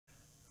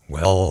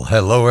Well,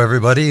 hello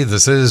everybody.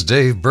 This is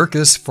Dave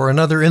Berkus for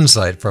another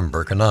insight from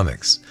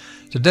BERKONOMICS.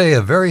 Today,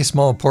 a very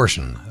small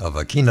portion of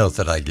a keynote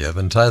that I give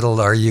entitled,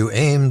 Are You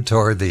Aimed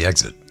Toward the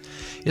Exit?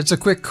 It's a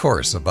quick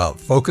course about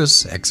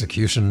focus,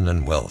 execution,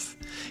 and wealth.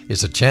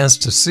 It's a chance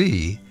to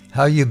see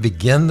how you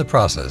begin the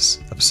process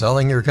of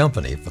selling your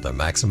company for the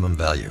maximum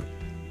value.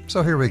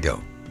 So here we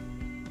go.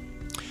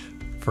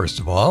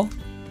 First of all,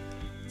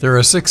 there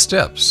are 6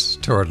 steps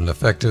toward an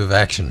effective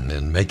action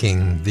in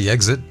making the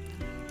exit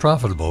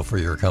profitable for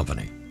your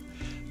company.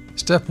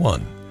 Step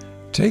 1.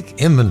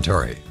 Take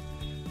inventory.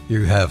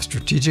 You have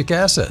strategic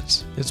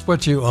assets. It's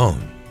what you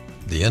own.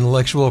 The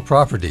intellectual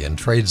property and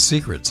trade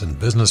secrets and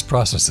business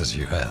processes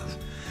you have.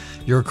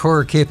 Your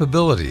core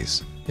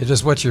capabilities. It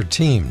is what your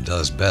team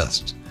does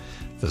best.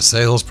 The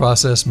sales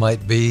process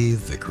might be,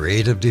 the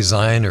creative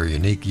design or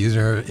unique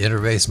user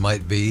interface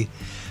might be.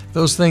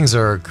 Those things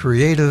are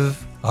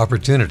creative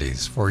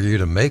opportunities for you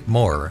to make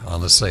more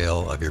on the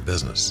sale of your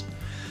business.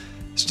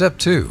 Step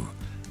 2.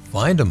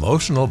 Find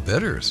emotional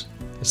bidders.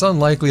 It's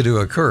unlikely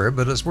to occur,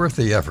 but it's worth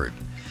the effort.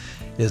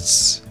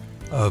 It's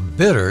a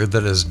bidder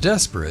that is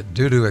desperate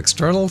due to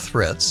external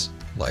threats,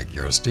 like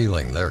you're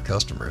stealing their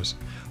customers,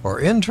 or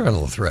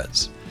internal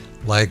threats,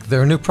 like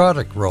their new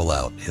product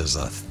rollout is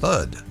a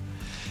thud.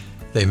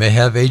 They may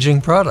have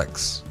aging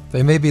products.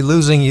 They may be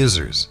losing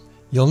users.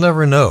 You'll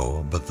never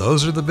know, but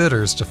those are the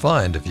bidders to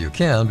find if you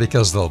can,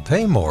 because they'll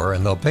pay more,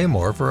 and they'll pay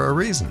more for a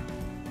reason.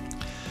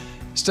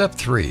 Step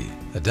 3.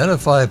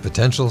 Identify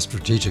potential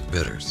strategic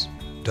bidders.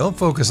 Don't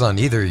focus on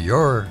either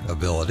your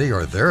ability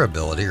or their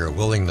ability or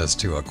willingness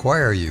to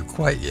acquire you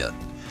quite yet.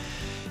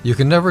 You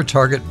can never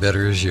target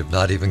bidders you've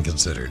not even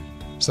considered,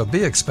 so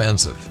be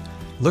expansive.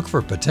 Look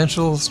for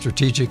potential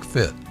strategic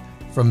fit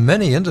from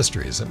many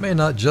industries. It may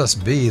not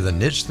just be the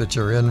niche that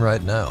you're in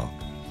right now.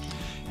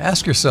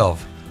 Ask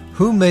yourself,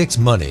 who makes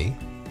money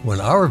when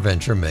our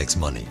venture makes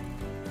money?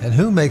 And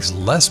who makes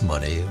less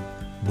money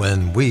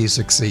when we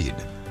succeed?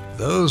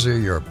 Those are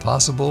your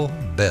possible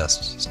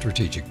best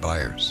strategic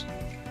buyers.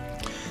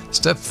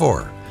 Step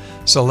 4.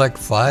 Select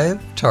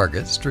 5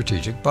 target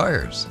strategic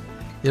buyers.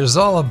 It is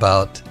all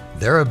about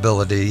their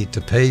ability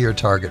to pay your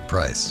target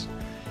price.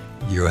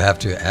 You have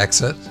to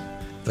access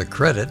the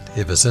credit,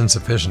 if it's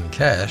insufficient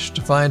cash,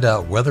 to find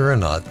out whether or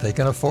not they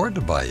can afford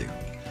to buy you.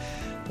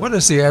 What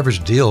is the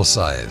average deal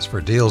size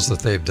for deals that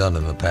they've done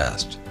in the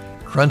past?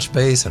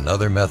 Crunchbase and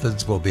other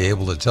methods will be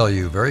able to tell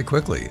you very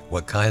quickly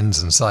what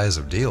kinds and size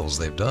of deals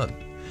they've done.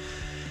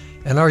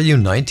 And are you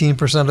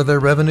 19% of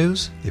their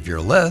revenues? If you're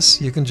less,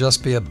 you can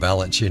just be a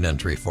balance sheet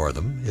entry for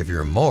them. If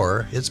you're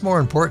more, it's more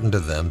important to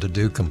them to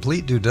do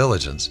complete due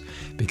diligence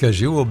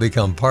because you will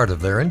become part of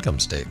their income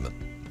statement.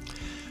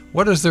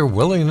 What is their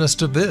willingness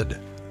to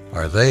bid?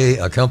 Are they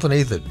a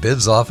company that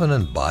bids often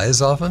and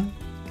buys often?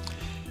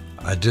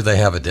 Do they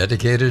have a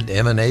dedicated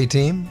M&A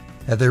team?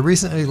 Have they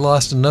recently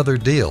lost another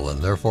deal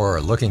and therefore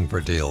are looking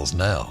for deals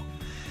now?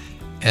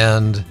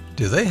 And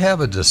do they have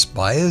a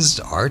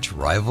despised arch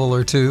rival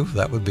or two?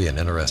 That would be an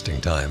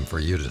interesting time for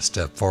you to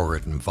step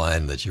forward and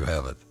find that you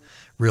have a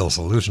real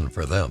solution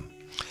for them.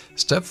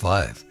 Step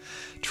 5.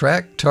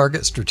 Track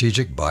target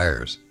strategic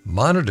buyers.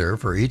 Monitor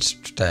for each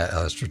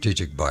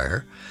strategic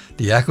buyer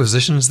the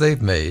acquisitions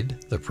they've made,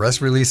 the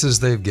press releases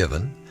they've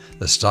given,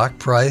 the stock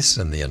price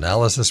and the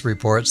analysis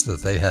reports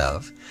that they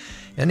have,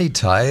 any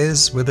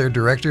ties with their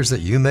directors that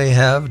you may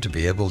have to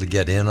be able to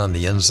get in on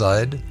the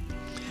inside.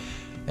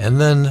 And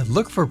then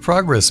look for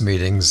progress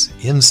meetings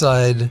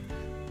inside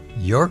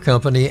your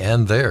company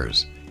and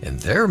theirs. In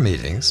their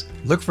meetings,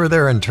 look for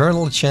their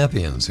internal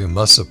champions who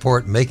must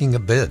support making a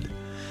bid.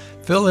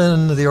 Fill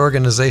in the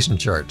organization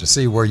chart to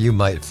see where you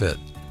might fit.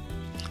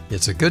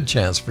 It's a good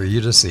chance for you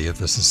to see if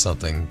this is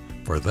something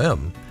for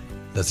them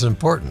that's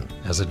important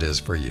as it is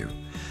for you.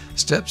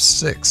 Step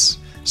 6.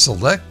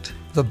 Select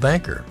the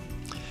banker.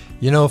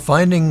 You know,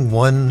 finding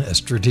a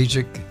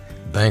strategic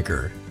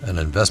banker, an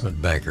investment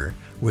banker,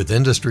 with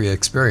industry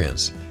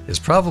experience is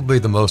probably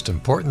the most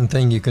important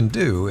thing you can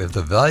do if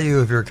the value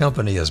of your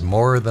company is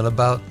more than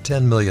about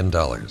 $10 million.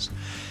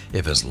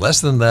 If it's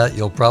less than that,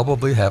 you'll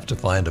probably have to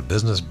find a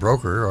business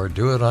broker or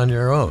do it on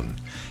your own.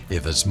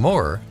 If it's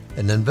more,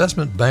 an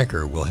investment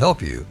banker will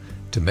help you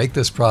to make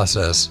this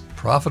process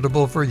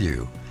profitable for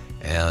you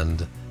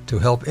and to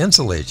help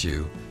insulate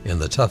you in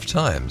the tough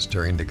times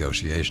during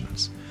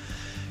negotiations.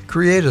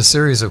 Create a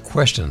series of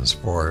questions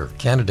for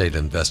candidate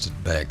invested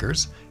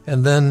bankers,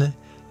 and then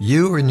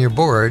you and your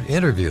board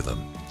interview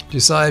them.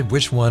 Decide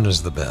which one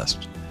is the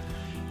best.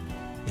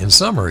 In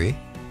summary,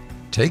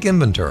 take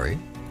inventory,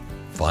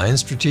 find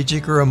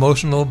strategic or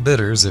emotional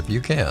bidders if you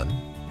can,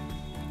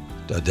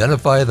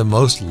 identify the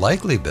most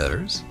likely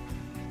bidders,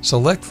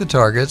 select the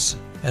targets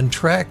and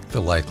track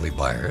the likely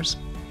buyers,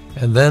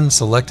 and then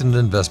select an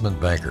investment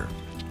banker.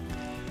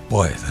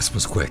 Boy, this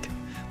was quick,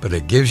 but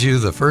it gives you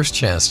the first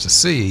chance to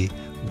see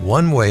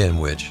one way in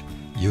which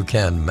you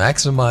can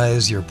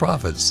maximize your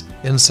profits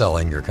in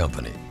selling your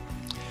company.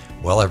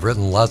 Well, I've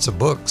written lots of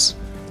books,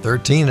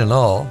 13 in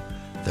all.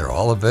 They're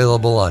all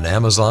available on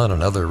Amazon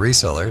and other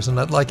resellers, and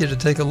I'd like you to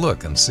take a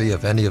look and see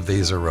if any of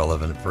these are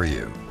relevant for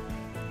you.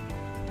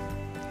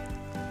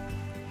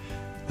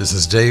 This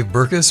is Dave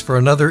Berkus for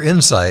another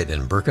insight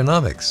in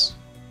Berkonomics.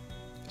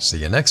 See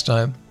you next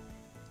time.